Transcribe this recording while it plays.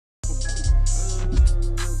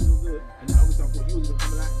forward, and then obviously I thought you were gonna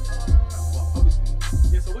come like, but obviously,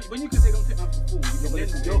 yeah. So when you can say don't take man for fool, you're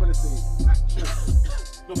gonna say action.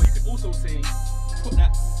 No, but you can also say put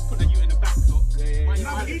the you in the back. So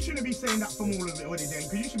No, you shouldn't be saying that from all of it already then,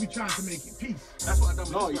 because you should be trying to make it peace. That's what I've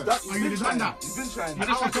done. No, you've done that. You've been trying.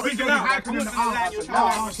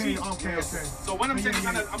 Okay. So when I'm saying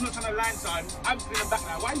I'm not trying to line sign, I'm in the back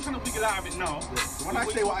now. Why are you trying to wiggle out of it now? Yeah. So when I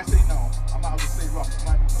say what I say now, I might as well say rough.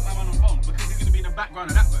 Put my man on the phone because he's gonna be in the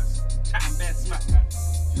background of that verse, chatting bare smack, man.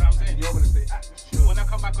 You know what I'm saying? You're gonna say So when I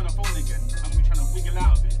come back on the phone again, I'm gonna be trying to wiggle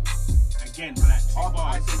out of it again for like 2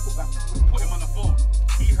 bars. Put him on the phone.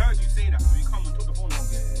 He heard you say that, so he come and took the phone on.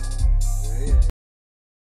 Yeah.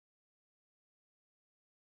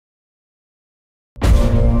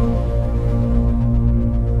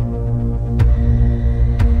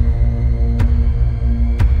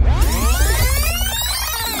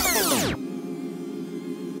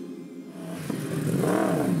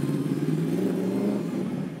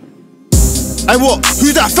 And what?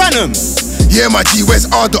 Who's that Phantom? Yeah, my G, where's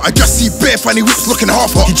Ard Adz? I just see bare funny whips looking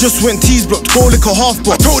half hot. He just went tease blocked, go lick a half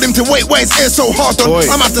box. I told him to wait, why his air so hard on?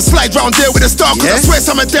 I'm have to slide round there with a star, cause I swear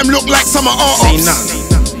some of them look like some of our ops.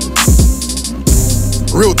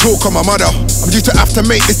 Real talk on my mother. I'm due to have to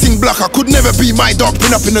make this thing black. I could never be my dog,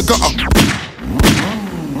 been up in the gutter.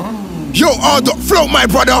 Yo, Ard Adz, float my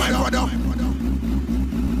brother.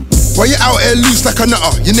 Why you out here loose like a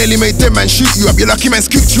nutter? You nearly made them man shoot you up. Your lucky man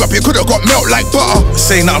scooped you up. You could've got melt like butter.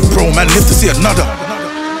 Say nothing, bro, man. Live to see another.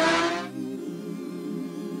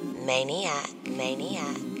 Maniac.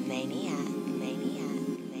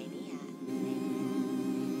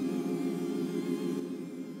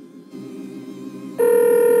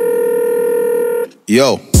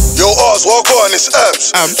 Yo, Ars, what I got on? It's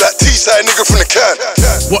Abs. That T-side nigga from the can.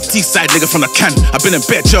 What T-side nigga from the can? I've been in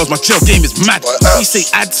bare jails, my jail game is mad. You say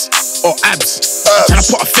ads or abs? Trying to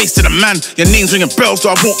put a face to the man. Your name's ringing bells,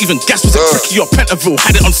 though I won't even guess. Was it Bricky or Pentaville?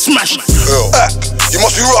 Had it on smash. You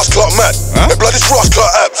must be Ross Clark mad. The blood is Ross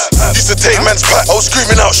Clark Abs. Used to take man's pack. I was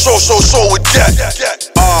screaming out, show with gat.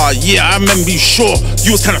 Yeah, I remember you sure.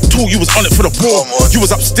 You was kinda tall, you was on it for the war. You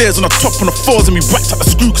was upstairs on the top on the floors and we whacked up the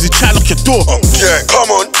screw cause he tried to lock your door. Yeah,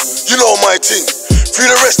 come on, you know my thing. Free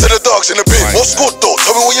the rest of the dogs in the bin. What's good though?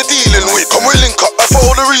 Tell me what you're dealing with. Come we link up, I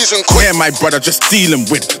follow the reason quick. Yeah, my brother, just dealing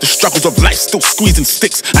with the struggles of life, still squeezing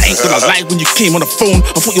sticks. I ain't gonna lie, when you came on the phone,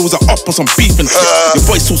 I thought you was up on some beef and shit. Your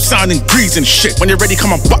voice all sounding greasy and shit. When you're ready,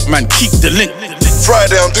 come on, butt man, keep the link.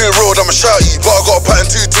 Friday, I'm doing road, I'm a shouty, but I got a pattern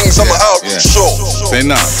 2 things, I'm an outreach show. Say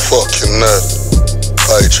nah. Fucking nerd.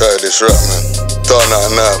 I try this rap, man. Done that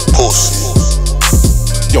now, pussy.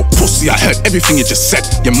 Yo, pussy, I heard everything you just said.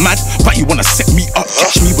 You're mad, but you wanna set me up.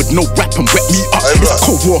 Catch me with no rap and wet me up. It's a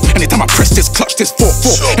cold war. Anytime I press this clutch, this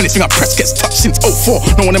 4-4. Anything I press gets touched since 04.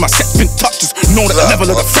 No one in my set's been touched. Just know that the level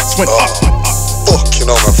of the threats went up. Fucking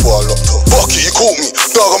hell, man, before I locked up. Fuck it, you caught me.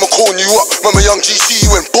 Dog, I'ma calling you up. Remember young GC, you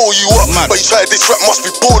went ball you up. But you tried this rap, must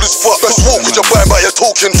be bored as fuck. Best walk with your band, but you're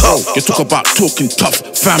talking tough. You talk about talking tough,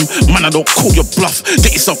 fam. Man, I don't call your bluff.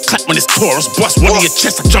 Get yourself clapped when it's Taurus. Bust one of your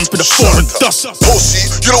chest, I jump in the floor and dust. Pussy,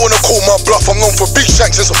 you don't wanna call my bluff. I'm known for big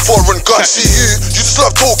shanks and some foreign guns. See you just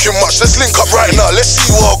love talking much. Let's link up right now, let's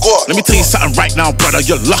see what I got. Let me tell you something right now, brother,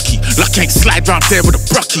 you're lucky. Lucky ain't slide round there with a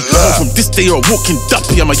brucky. From this day, you're a walking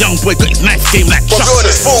duppy. I'm a young boy, got his knife game like Chucky.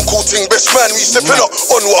 Phone call thing, best man, we stepping up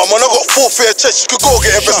on one, man. I got 4 fair chests, you could go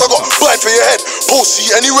get it best. I got blind for your head,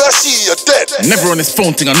 pussy, anywhere I see you, you're dead. Never on this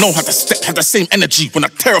phone thing, I know how to step, have the same energy when I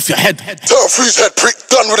tear off your head. Tear off whose head, prick,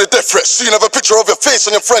 done with a death threat. Soon have a picture of your face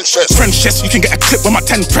on your French chest. French chest, you can get a clip with my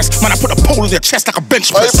 10 press. Man, I put a pole in your chest like a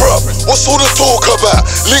bench press. Hey bro, what's all the talk about?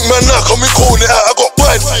 Link man now, come we calling it out, I got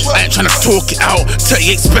blind for you. I ain't trying to talk it out,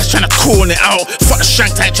 38 special trying to call it out. Fuck the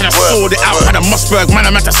shank, I ain't trying to sort it out. Had a Mossberg, man,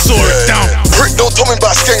 I'm at to saw it down. Prick, don't tell me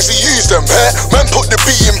about skanks, he use them, man put the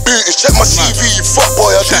B in booties, check my CV, you fuck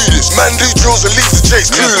boy, I do this. Man do drills and leave the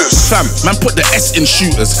J's clueless. Fam, man put the S in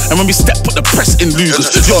shooters, and when we step, put the press in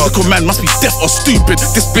losers. Your little man must be deaf or stupid.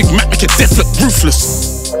 This big Mac make your death look ruthless.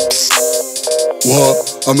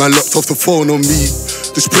 What? A man locked off the phone on me.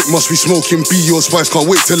 This prick must be smoking B. Your spice can't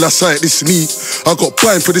wait till I sight this knee. I got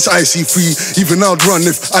blind for this IC3. Even I'd run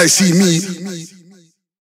if I see me.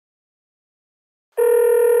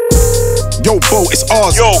 Yo, Bo, it's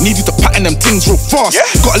ours. Need you to pattern them things real fast.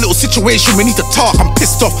 Got a little situation, we need to talk. I'm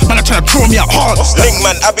pissed off, man, I'm trying to draw me out hard. Link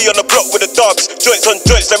man, I be on the block with the dogs. Joints on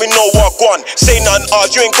joints, let me know what I want. Say nothing,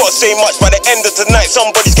 you ain't gotta say much. By the end of the night,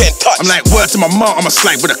 somebody's getting touched. I'm like, word to my mom, I'ma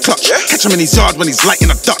slide with a clutch. Catch him in his yard when he's lighting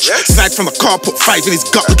a Dutch. Slide from the car, put 5 in his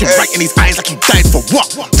gut. Looking right in his eyes like he died for what?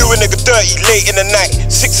 Do a nigga dirty late in the night.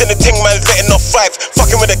 6 in the ting, man, letting off 5.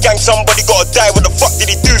 Fucking with a gang, somebody gotta die. What the fuck did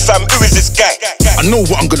he do, fam? Who is this guy? I know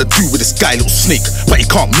what I'm gonna do with this guy, little snake, but he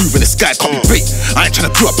can't move and this guy can't be bait. I ain't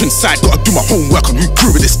tryna do up inside, gotta do my homework on who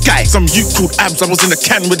grew with this guy. Some youth called Abs, I was in the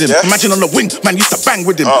can with him. Imagine on the wing, man used to bang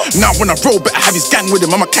with him. Now when I roll, better have his gang with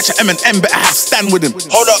him. I'ma catch an M&M, better have Stan with him.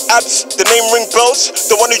 Hold up, Abs, the name ring bells.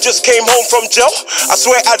 The one who just came home from jail. I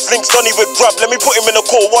swear Adz links Donny with grub. Let me put him in a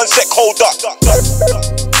call, 1 sec, hold up.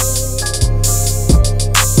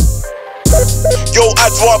 Yo,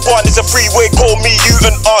 Adz, what I want is a freeway, call me you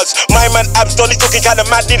and Ards. My man Abs, Donny talking kinda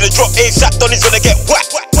mad, need a drop ASAP, Donny's gonna get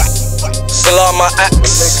whacked. Salam, my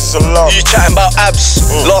axe. You chatting about Abs?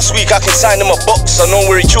 Last week I can sign him a box. I know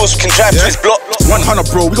where he chose, we can drive to his block. 100,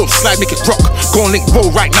 bro, we gon' slide, make it rock. Go on link, bro,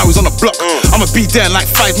 right now he's on the block. I'ma be there in like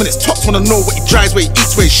 5 minutes tops. Wanna know what he drives, where he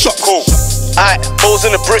eats, where he shops. Cool. Aight, balls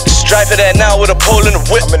in the bricks, driver there now with a pole and a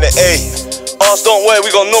whip. I'm in the A. Arse don't worry,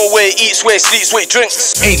 we gon' know where he eats, where he sleeps, where he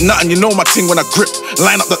drinks. Ain't nothing, you know my ting when I grip.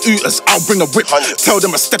 Line up the ooters, I'll bring a whip. Tell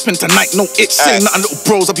them I step in tonight, no itch. Say nothing, little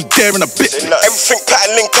bros, I'll be there in a bit. Everything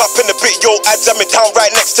pattern link up in a bit. Yo, Adz, I'm in town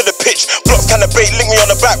right next to the pitch. Blocks kinda bait, link me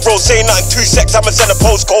on the back road. Say nothing, 2 secs, I'ma send a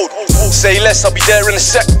postcode. Say less, I'll be there in a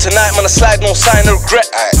sec. Tonight, man, I slide, no sign of regret.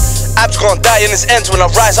 Abs gonna die in his ends when I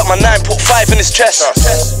rise up my 9, put 5 in his chest.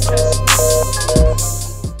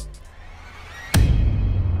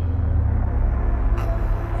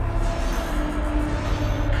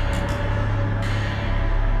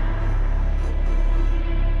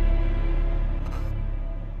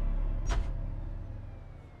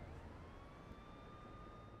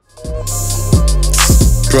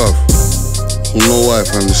 Bruv, I don't know why,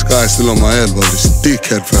 fam. This guy's still on my head, but this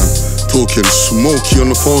dickhead, fam, talking smoky on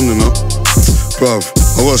the phone, you know. Bruv,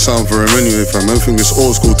 I got something for him anyway, fam. I think this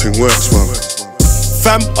old school thing works, man.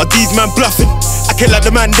 Fam, are these man bluffing? I can't like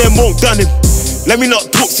the man, them won't done him. Let me not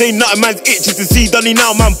talk, say nothing, man's itching to see Donny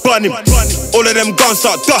now, man, bun him. All of them guns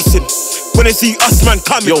start dusting when they see us, man,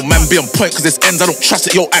 coming. Yo, man, be on point, cause this ends, I don't trust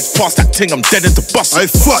it. Yo, Adz, pass that ting, I'm dead into bust. Hey,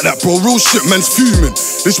 fuck that, bro, real shit, man's fuming.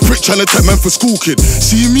 This prick tryna take man for school kid.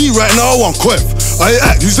 See me right now, I want Quev. I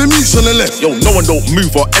act, use the mutes on the left. Yo, no one don't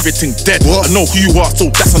move or everything dead. What? I know who you are, so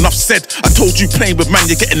that's enough said. I told you playing with man,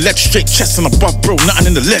 you're getting legs straight, chest and above, bro,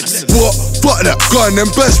 nothing in the legs. What? Fuck that, go on then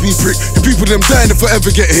burst me, prick. The people them dying if I ever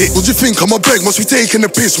get hit. What do you think, I'm a beg, must be taking the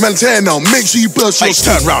piss, man's hair now. Make sure you burst your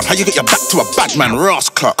turn round, how you get your back to a bad man,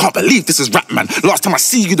 rascal. Can't believe this is Rapman. Last time I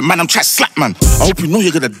see you, the man, I'm trying to slap, man. I hope you know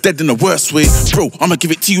you're gonna dead in the worst way. Bro, I'ma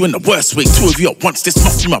give it to you in the worst way. 2 of you at once, this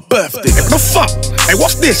must be my birthday. Hey, what the fuck? Hey,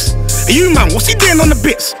 what's this? Hey, you man, what's he doing on the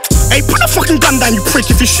bits? Hey, put the fucking gun down, you prick.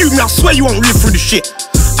 If you shoot me, I swear you won't live through the shit.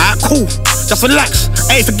 Alright, cool. Just relax.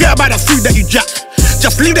 Hey, forget about that food that you jack.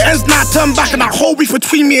 Just leave the ends now, turn back, and that whole beef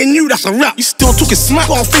between me and you, that's a wrap. You still talking smack?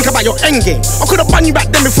 Gotta think about your end game. I could've banned you back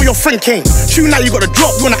then before your friend came. True, now you got a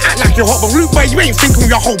drop, you wanna act like you're hot, but look, boy, you ain't thinking with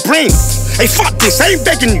your whole brain. Hey, fuck this, I ain't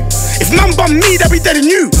begging you. If man bum me, they'll be dead in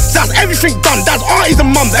you. So that's everything done, that's aunties and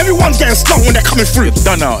mums. Everyone's getting stung when they're coming through. You're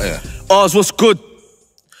done out here. Ours, what's good?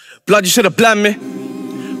 Blood, you should've blamed me.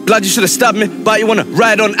 Blood, you should've stabbed me. But you wanna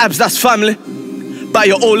ride on Abs, that's family. But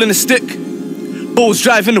you're all in a stick. Balls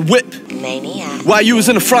driving the whip. Maniac. While you was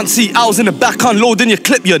in the front seat, I was in the back unloading your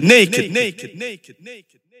clip, you're naked.